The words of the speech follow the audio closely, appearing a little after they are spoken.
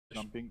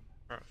jumping.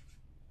 Alright.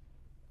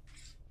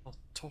 I'll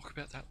talk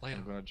about that later.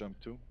 I'm gonna jump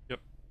too. Yep.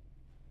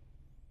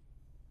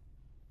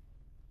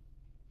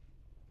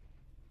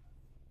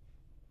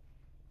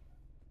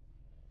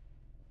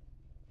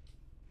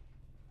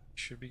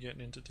 Should be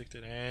getting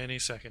interdicted any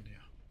second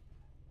now.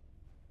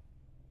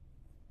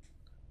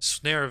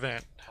 Snare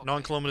event, Okay.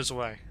 9 kilometers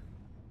away.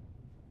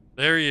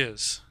 There he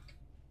is.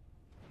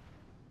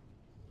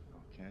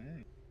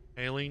 Okay.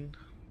 Hailing.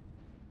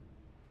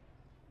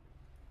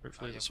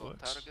 Hopefully Are you this on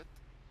works. target?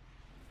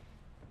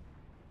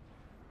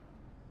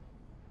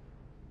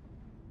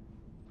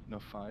 No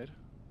fire.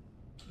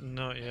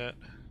 Not yet.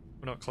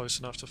 We're not close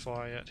enough to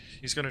fire yet.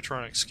 He's going to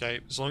try and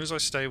escape. As long as I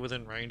stay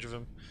within range of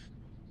him.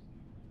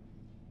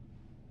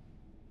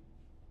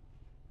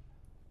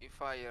 You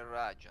fire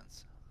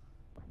agents.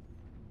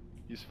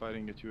 He's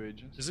firing at you,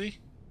 agents. Is he?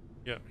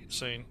 Yeah,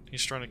 seen.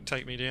 He's trying to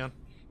take me down.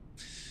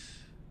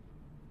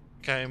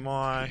 Okay,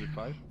 my... Should we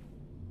fire?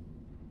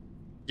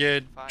 Yeah,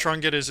 Fire. try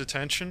and get his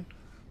attention.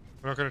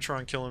 We're not going to try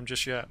and kill him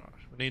just yet.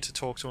 We need to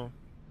talk to him.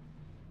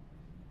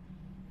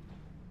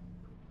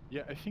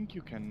 Yeah, I think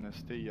you can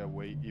stay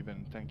away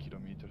even 10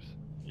 kilometers.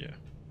 Yeah.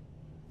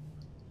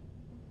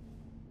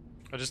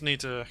 I just need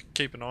to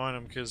keep an eye on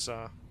him because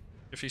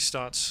if he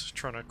starts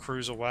trying to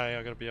cruise away,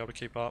 I got to be able to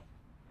keep up.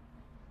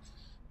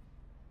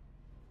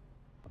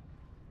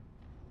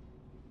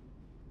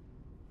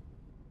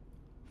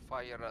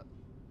 Fire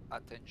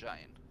at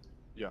engine.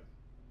 Yeah.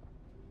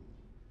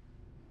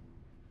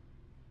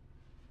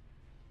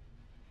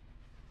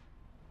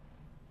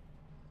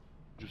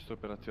 Giusto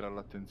per attirare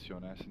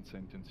l'attenzione, senza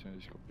intenzione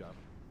di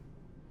scoppiare.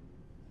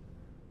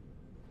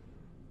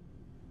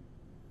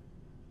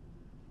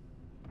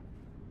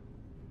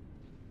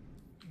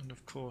 And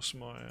of course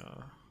my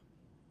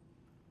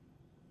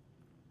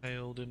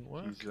hail didn't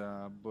work. He's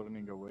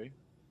burning away.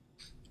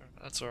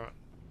 That's alright.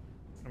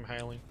 I'm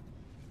hailing.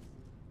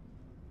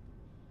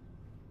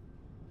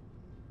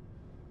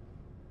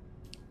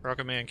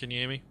 Rocket Man, can you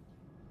hear me?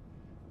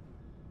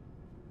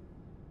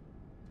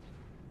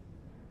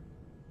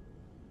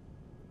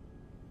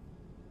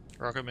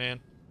 Rocket Man.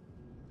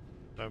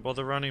 Don't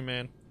bother running,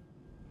 man.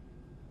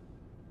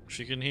 If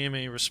you can hear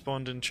me,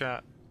 respond in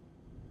chat.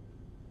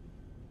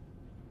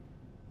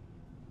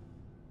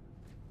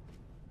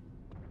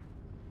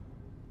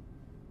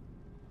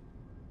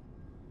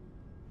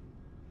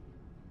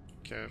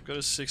 Okay, I've got a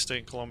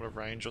 16-kilometer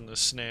range on this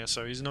snare,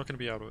 so he's not going to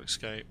be able to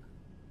escape.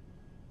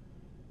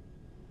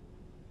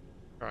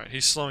 Alright,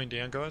 he's slowing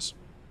down, guys.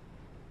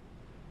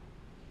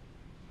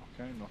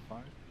 Okay, no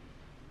fire.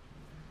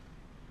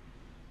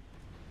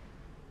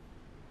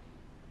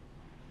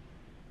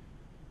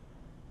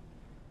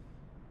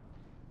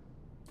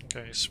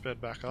 Okay, he's sped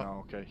back up.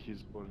 No, okay,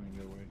 he's burning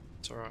away.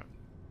 It's alright.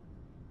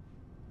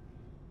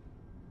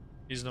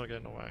 He's not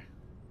getting away.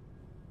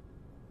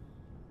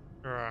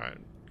 Alright,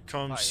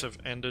 comms Fire. have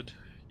ended.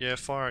 Yeah,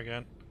 fire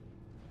again.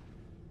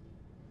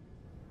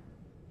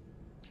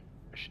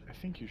 I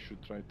think you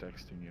should try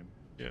texting him.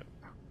 Yeah.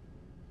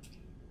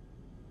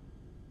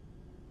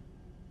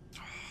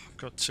 I've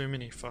got too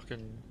many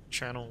fucking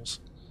channels.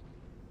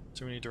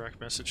 Too many direct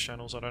message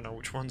channels, I don't know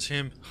which one's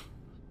him.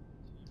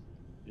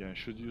 Yeah, I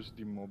should use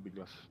the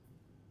mobigus.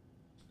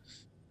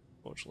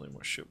 Fortunately,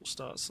 my ship will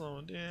start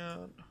slowing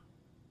down.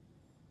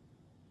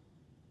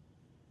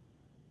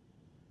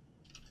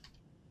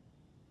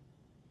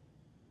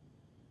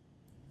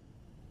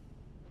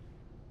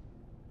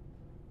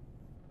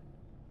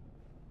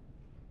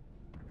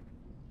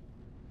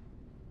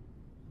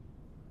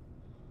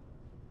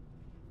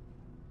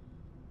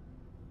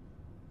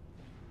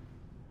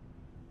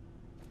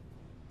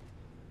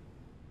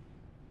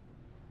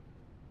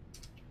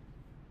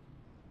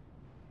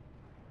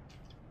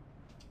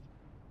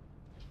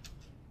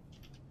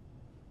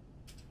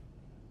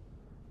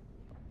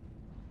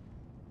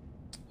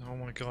 Oh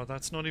my god,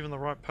 that's not even the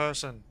right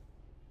person.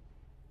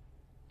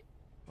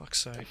 Fuck's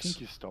sakes. I think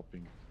he's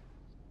stopping.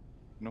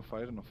 No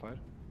fire, no fire.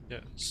 Yeah,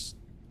 it's-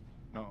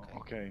 No, Okay.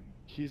 okay.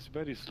 He's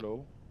very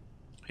slow,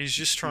 he's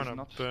just trying He's to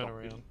not burn stopping.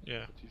 around.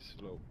 Yeah. but he's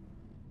slow.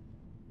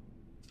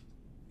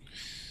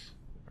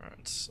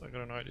 Alright, I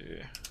got an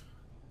idea.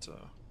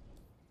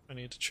 I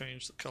need to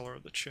change the color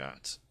of the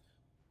chat.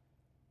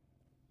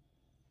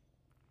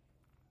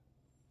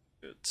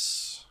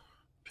 It's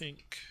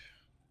pink.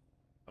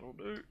 That'll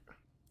do.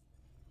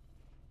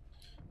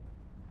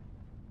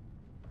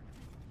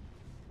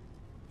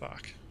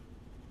 Fuck.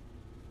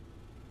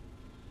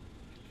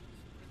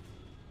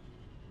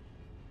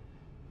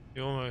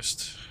 You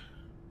almost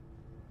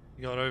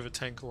got over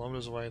 10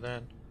 kilometers away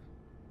then.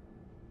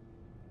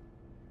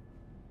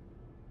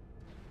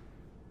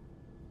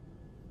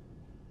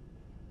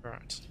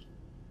 Right.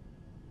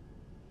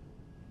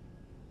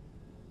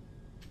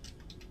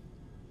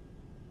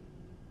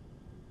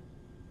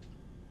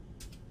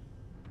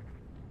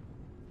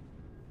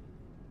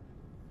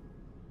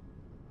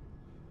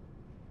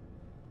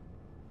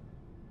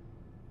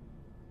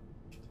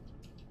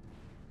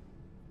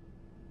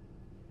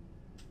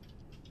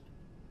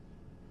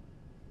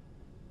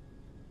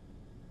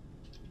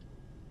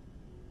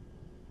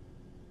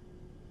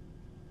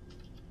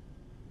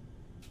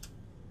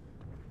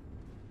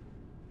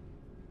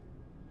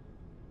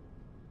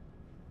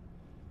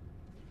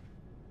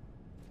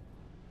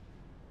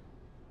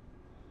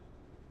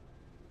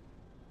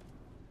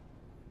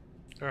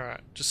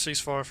 Alright, just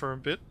ceasefire for a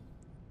bit.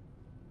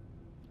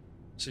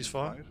 Ceasefire.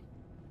 Fire.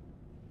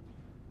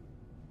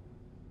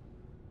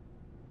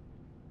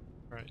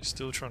 Alright, he's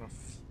still trying to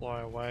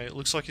fly away. It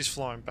looks like he's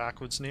flying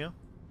backwards now.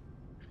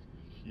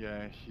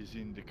 Yeah, he's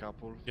in the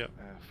couple. Yep.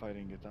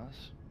 Firing at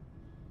us.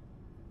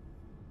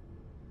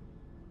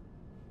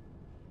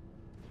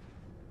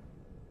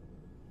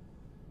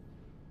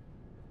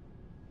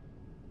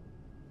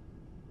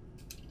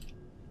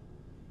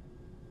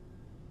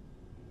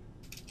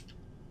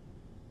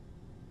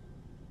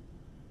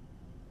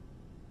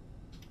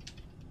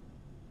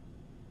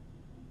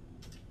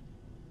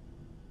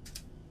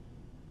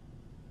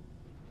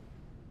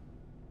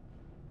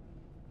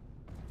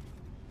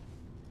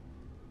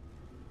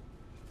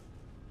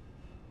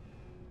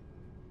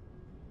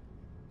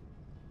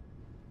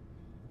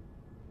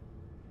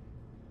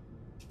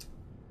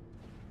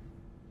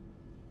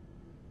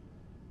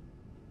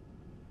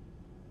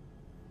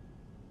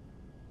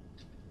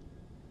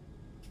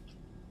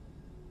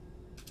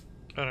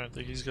 I don't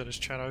think he's got his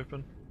chat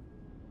open.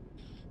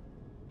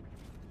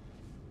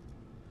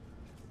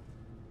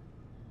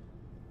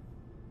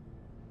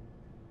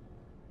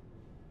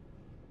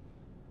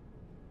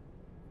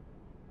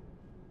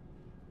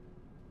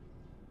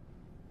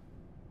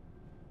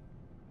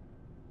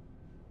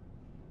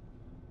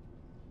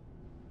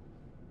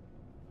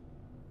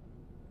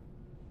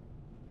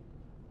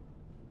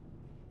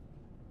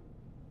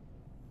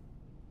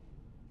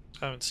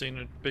 Haven't seen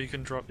a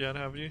beacon drop yet,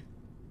 have you?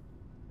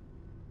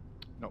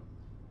 No.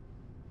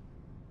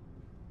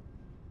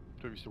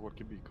 Tu hai visto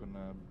qualche beacon,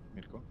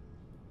 Mirko?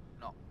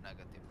 No,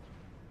 negative.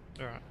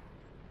 Alright.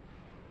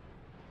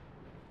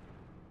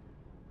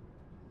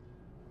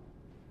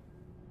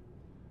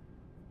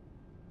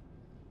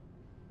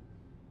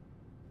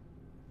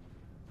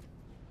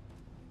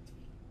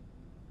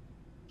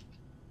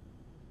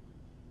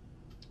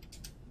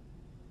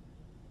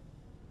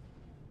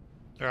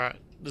 Alright,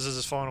 this is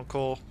his final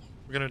call.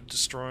 We're gonna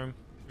destroy him.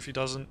 If he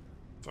doesn't,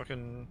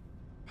 fucking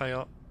pay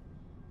up.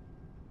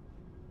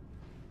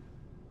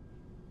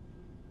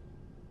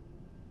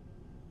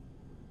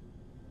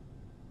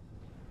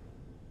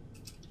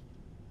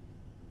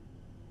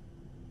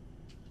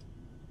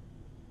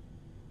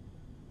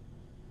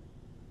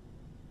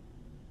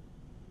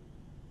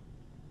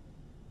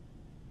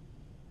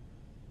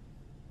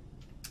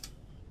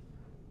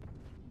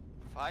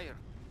 Fire.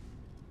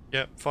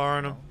 Yep, fire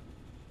on him.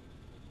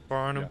 Fire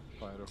on him. Yeah,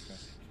 fire, okay.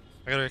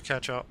 I gotta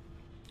catch up.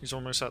 He's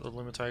almost at the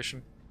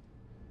limitation.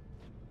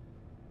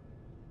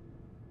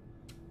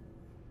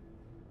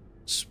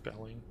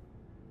 Spelling.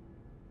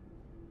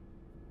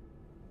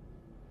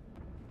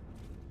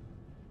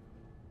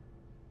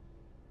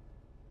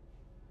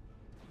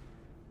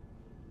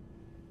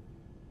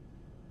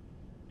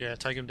 Yeah,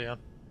 take him down.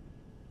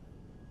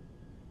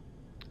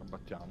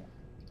 Abbattiamo.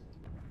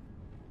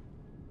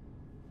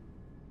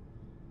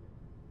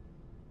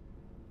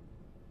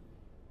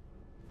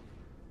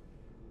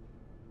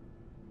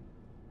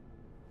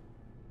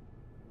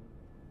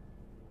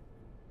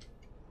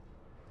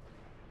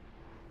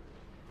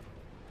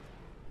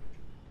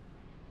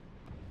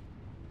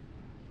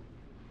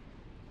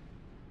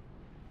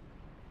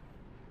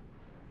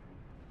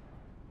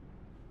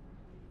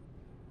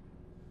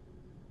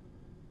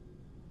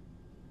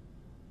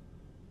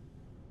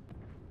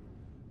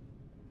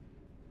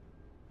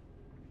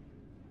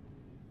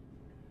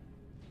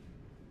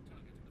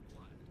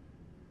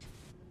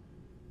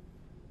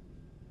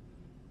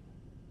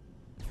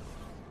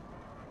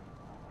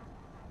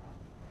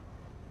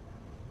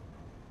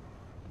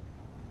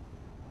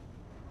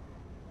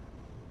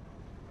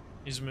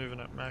 He's moving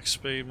at max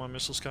speed, my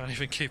missiles can't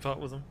even keep up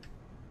with him.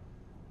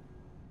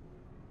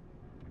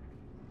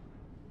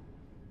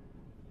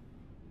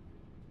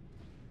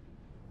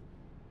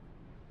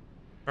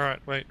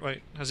 Alright,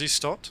 wait. Has he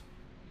stopped?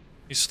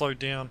 He's slowed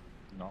down.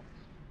 No.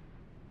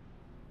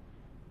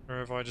 Or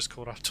have I just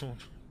caught up to him?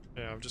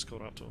 Yeah, I've just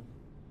caught up to him.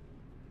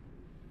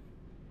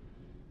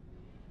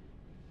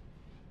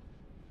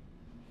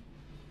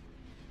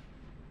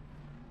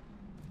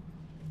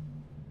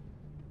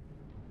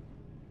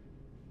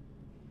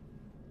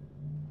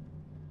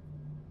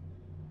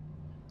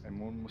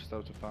 È almost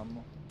out of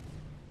ammo.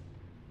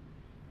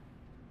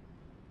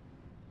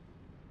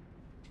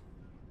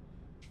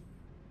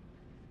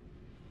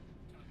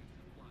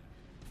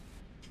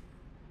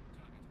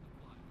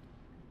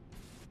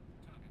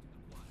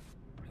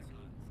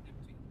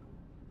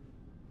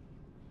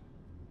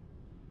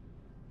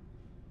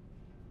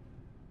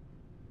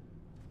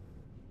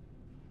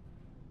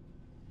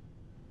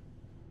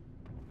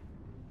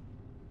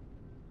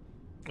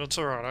 That's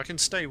alright, I can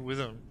stay with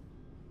him.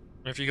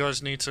 If you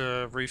guys need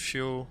to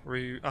refuel,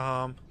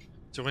 rearm,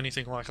 do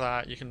anything like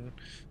that, you can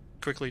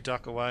quickly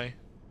duck away.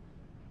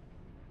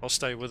 I'll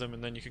stay with him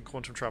and then you can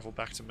quantum travel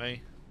back to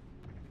me.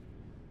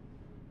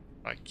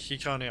 Like, he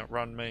can't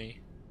outrun me.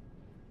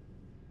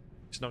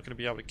 He's not going to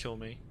be able to kill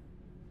me.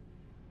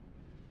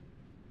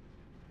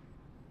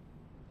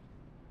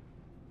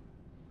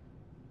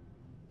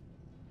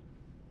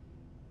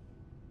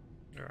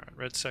 Alright,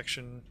 red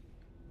section.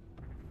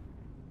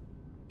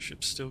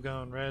 Ship's still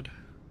going red.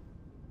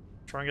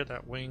 Try and get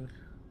that wing.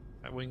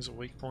 That wing's a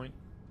weak point.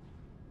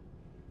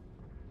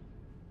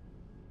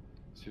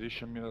 Se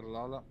riesci a mirare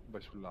l'ala,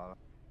 vai sull'ala.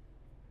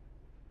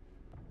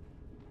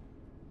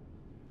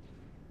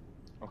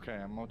 Ok,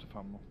 I'm out of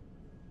ammo.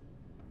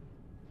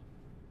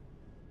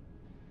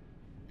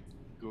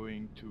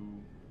 Going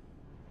to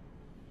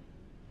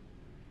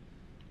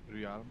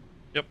rearm.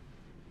 Yep.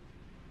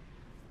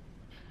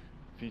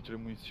 Finito le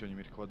munizioni,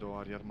 Mirko, vado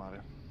a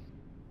riarmare.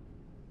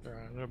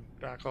 Alright, I'm gonna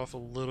back off a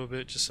little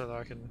bit just so that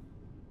I can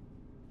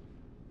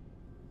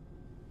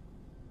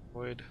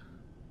avoid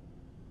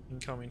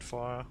incoming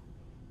fire.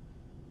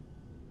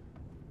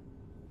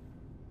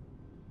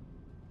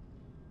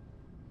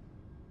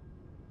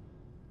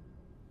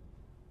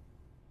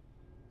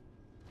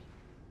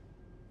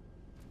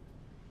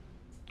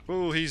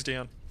 Ooh, he's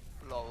down.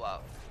 Blow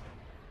out.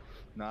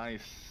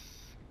 Nice.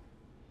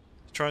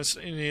 Try and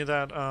stay near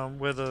that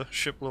where the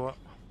ship blew up.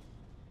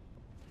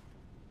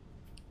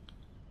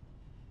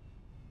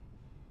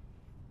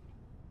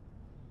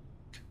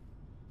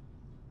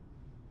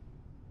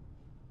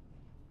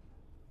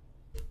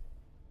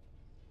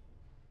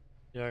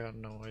 Yeah, I got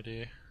no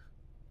idea.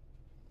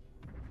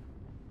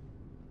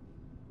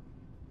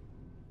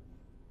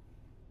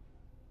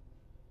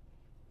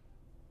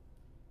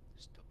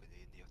 Stupid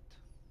idiot.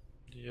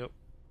 Yep.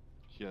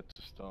 He had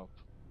to stop.